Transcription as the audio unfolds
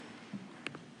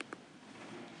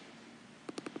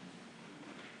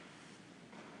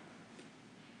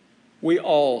We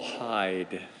all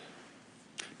hide.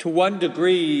 To one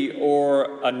degree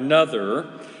or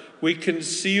another, we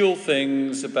conceal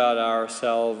things about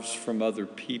ourselves from other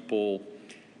people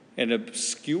and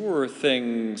obscure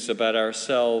things about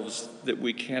ourselves that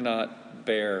we cannot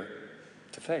bear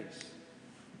to face.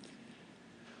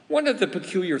 One of the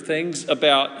peculiar things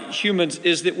about humans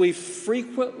is that we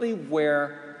frequently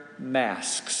wear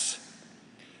masks.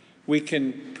 We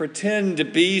can pretend to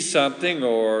be something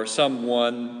or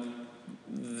someone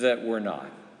that we're not.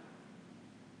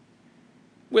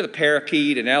 With a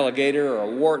parakeet, an alligator, or a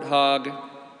warthog,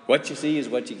 what you see is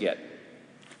what you get.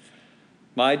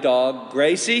 My dog,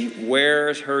 Gracie,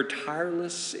 wears her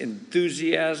tireless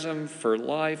enthusiasm for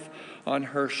life on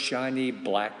her shiny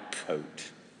black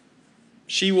coat.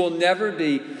 She will never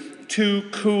be too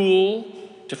cool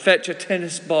to fetch a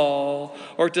tennis ball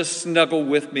or to snuggle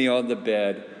with me on the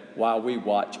bed while we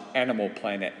watch Animal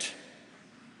Planet.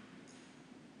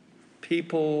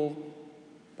 People,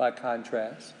 by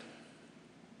contrast,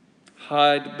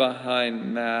 hide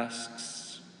behind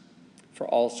masks for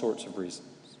all sorts of reasons.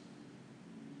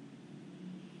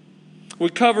 We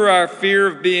cover our fear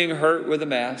of being hurt with a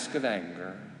mask of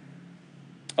anger.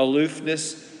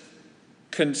 Aloofness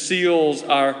conceals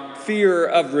our fear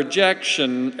of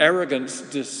rejection. Arrogance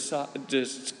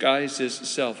disguises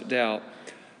self-doubt.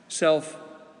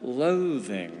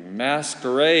 Self-loathing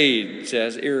masquerades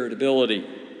as irritability.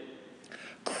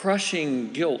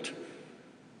 Crushing guilt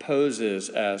poses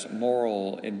as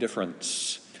moral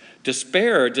indifference.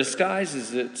 Despair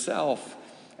disguises itself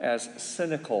as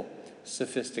cynical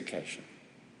sophistication.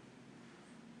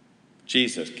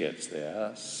 Jesus gets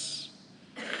this.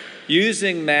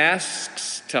 Using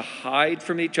masks to hide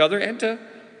from each other and to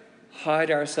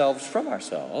hide ourselves from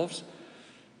ourselves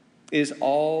is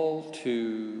all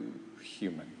too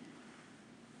human.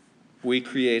 We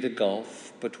create a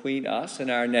gulf between us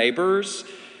and our neighbors.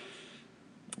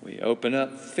 We open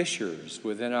up fissures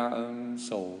within our own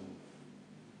soul.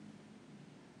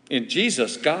 In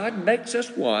Jesus, God makes us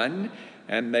one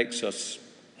and makes us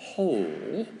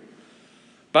whole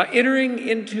by entering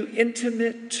into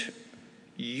intimate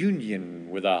union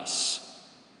with us,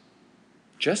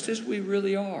 just as we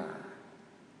really are,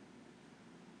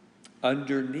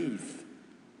 underneath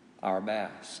our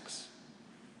masks.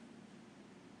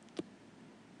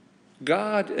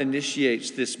 God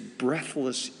initiates this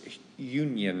breathless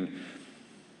union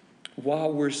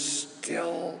while we're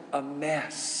still a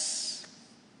mess.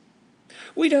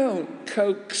 We don't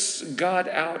coax God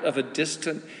out of a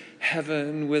distant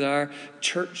heaven with our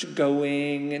church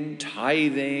going and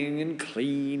tithing and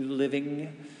clean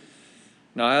living.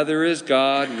 Neither is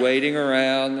God waiting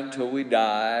around until we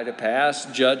die to pass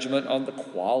judgment on the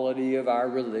quality of our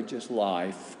religious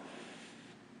life.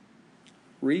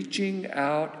 Reaching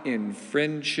out in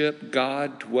friendship,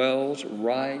 God dwells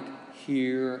right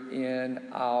here in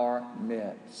our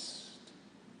midst.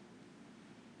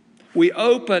 We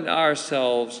open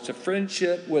ourselves to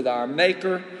friendship with our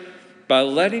Maker by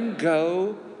letting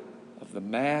go of the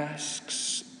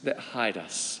masks that hide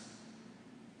us.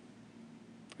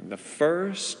 And the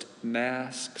first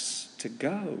masks to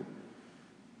go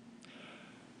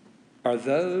are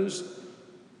those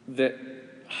that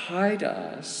hide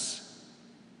us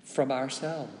from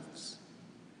ourselves.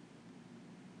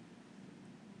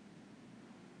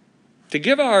 To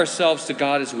give ourselves to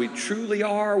God as we truly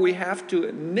are, we have to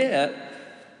admit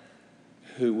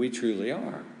who we truly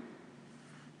are.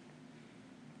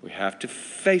 We have to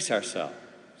face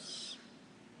ourselves.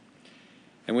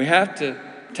 And we have to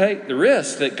take the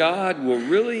risk that God will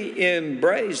really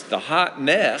embrace the hot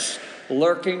mess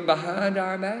lurking behind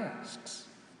our masks.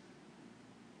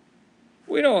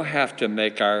 We don't have to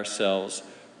make ourselves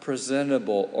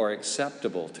presentable or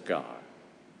acceptable to God.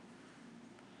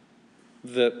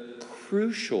 The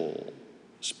crucial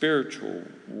spiritual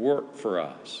work for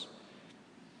us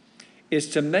is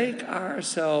to make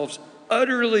ourselves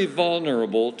utterly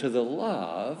vulnerable to the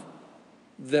love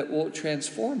that will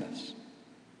transform us.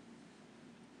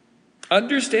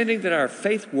 Understanding that our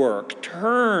faith work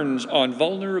turns on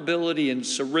vulnerability and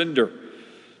surrender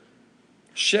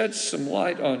sheds some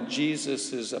light on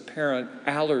Jesus' apparent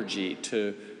allergy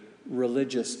to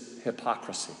religious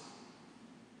hypocrisy.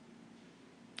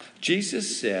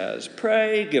 Jesus says,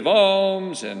 pray, give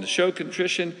alms, and show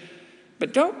contrition,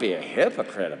 but don't be a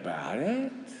hypocrite about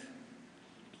it.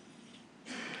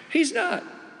 He's not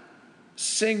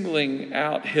singling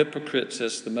out hypocrites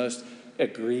as the most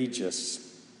egregious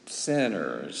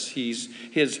sinners.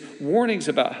 His warnings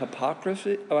about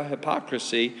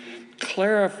hypocrisy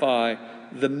clarify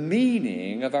the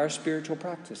meaning of our spiritual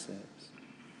practices.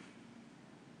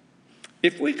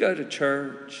 If we go to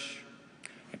church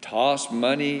toss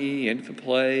money into the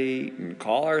plate and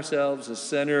call ourselves a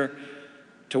sinner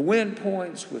to win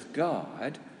points with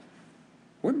God,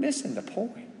 we're missing the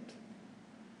point.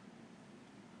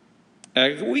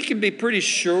 We can be pretty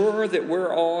sure that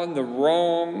we're on the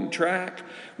wrong track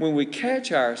when we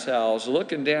catch ourselves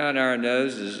looking down our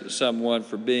noses at someone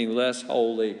for being less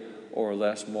holy or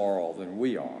less moral than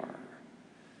we are.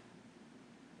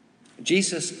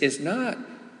 Jesus is not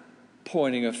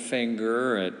pointing a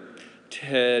finger at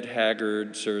Ted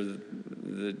Haggards or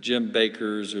the Jim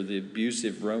Bakkers or the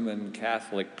abusive Roman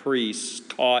Catholic priests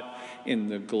caught in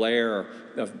the glare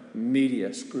of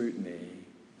media scrutiny.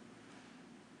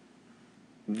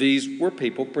 These were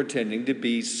people pretending to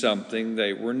be something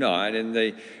they were not, and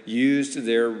they used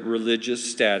their religious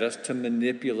status to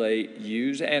manipulate,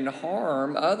 use, and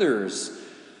harm others.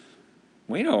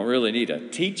 We don't really need a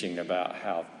teaching about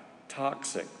how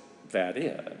toxic that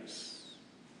is.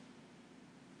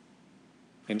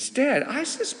 Instead, I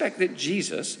suspect that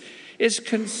Jesus is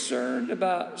concerned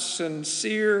about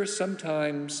sincere,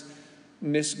 sometimes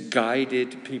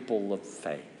misguided people of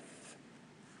faith.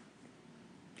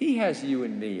 He has you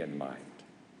and me in mind.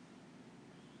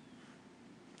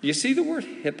 You see the word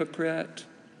hypocrite?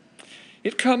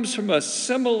 It comes from a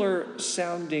similar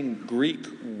sounding Greek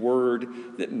word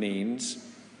that means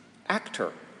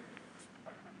actor.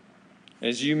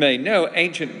 As you may know,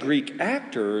 ancient Greek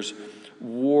actors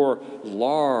wore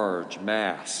large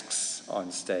masks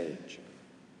on stage.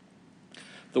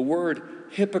 The word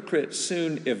hypocrite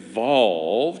soon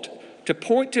evolved to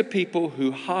point to people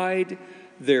who hide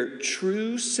their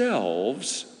true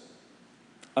selves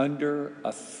under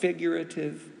a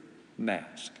figurative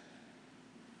mask.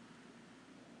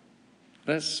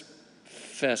 Let's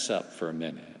fess up for a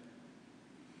minute.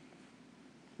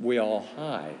 We all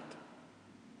hide.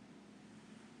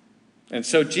 And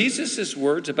so Jesus'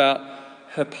 words about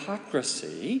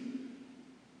hypocrisy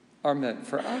are meant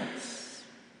for us.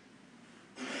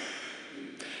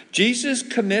 Jesus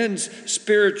commends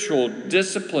spiritual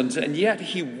disciplines, and yet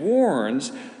he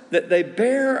warns that they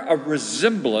bear a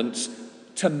resemblance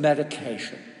to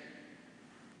medication.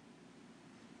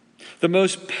 The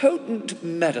most potent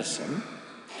medicine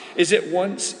is at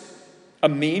once a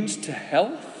means to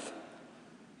health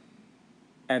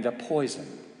and a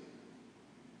poison.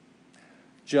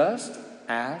 Just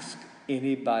ask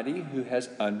anybody who has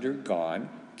undergone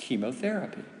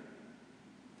chemotherapy.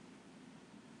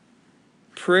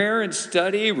 Prayer and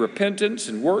study, repentance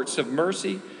and works of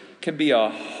mercy can be a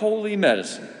holy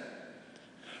medicine.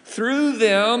 Through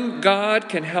them, God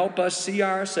can help us see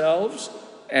ourselves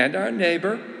and our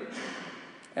neighbor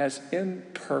as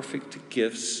imperfect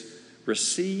gifts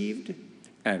received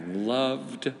and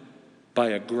loved by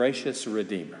a gracious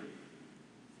Redeemer.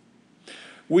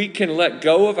 We can let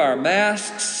go of our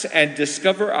masks and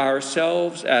discover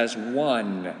ourselves as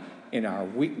one in our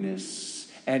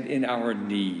weakness and in our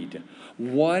need,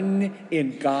 one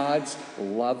in God's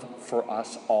love for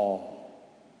us all.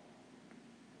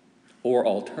 Or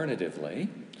alternatively,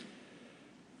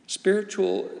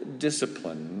 spiritual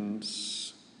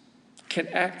disciplines can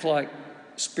act like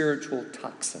spiritual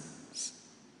toxins.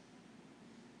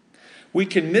 We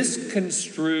can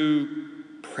misconstrue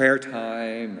prayer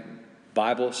time and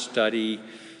Bible study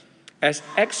as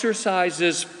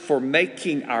exercises for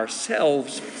making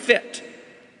ourselves fit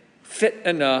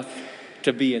enough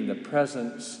to be in the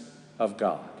presence of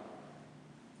God.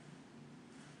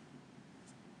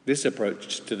 This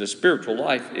approach to the spiritual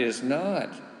life is not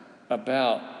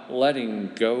about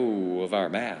letting go of our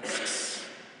masks.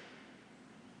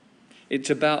 It's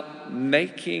about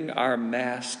making our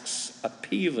masks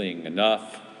appealing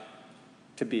enough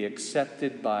to be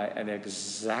accepted by an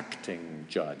exacting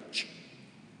judge.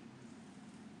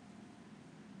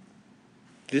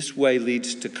 This way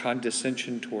leads to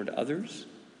condescension toward others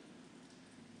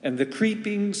and the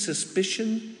creeping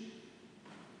suspicion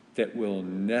that we'll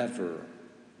never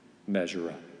measure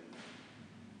up.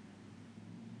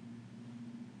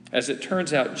 As it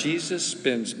turns out, Jesus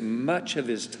spends much of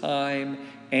his time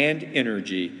and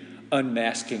energy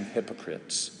unmasking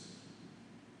hypocrites.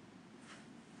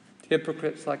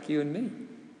 Hypocrites like you and me.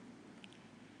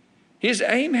 His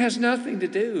aim has nothing to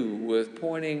do with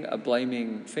pointing a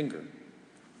blaming finger.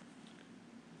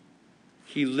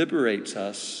 He liberates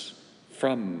us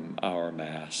from our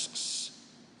masks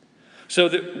so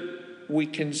that we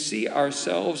can see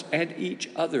ourselves and each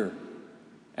other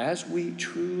as we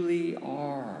truly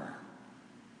are,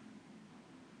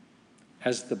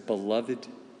 as the beloved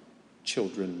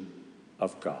children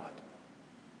of God.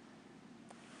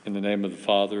 In the name of the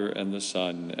Father, and the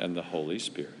Son, and the Holy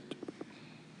Spirit.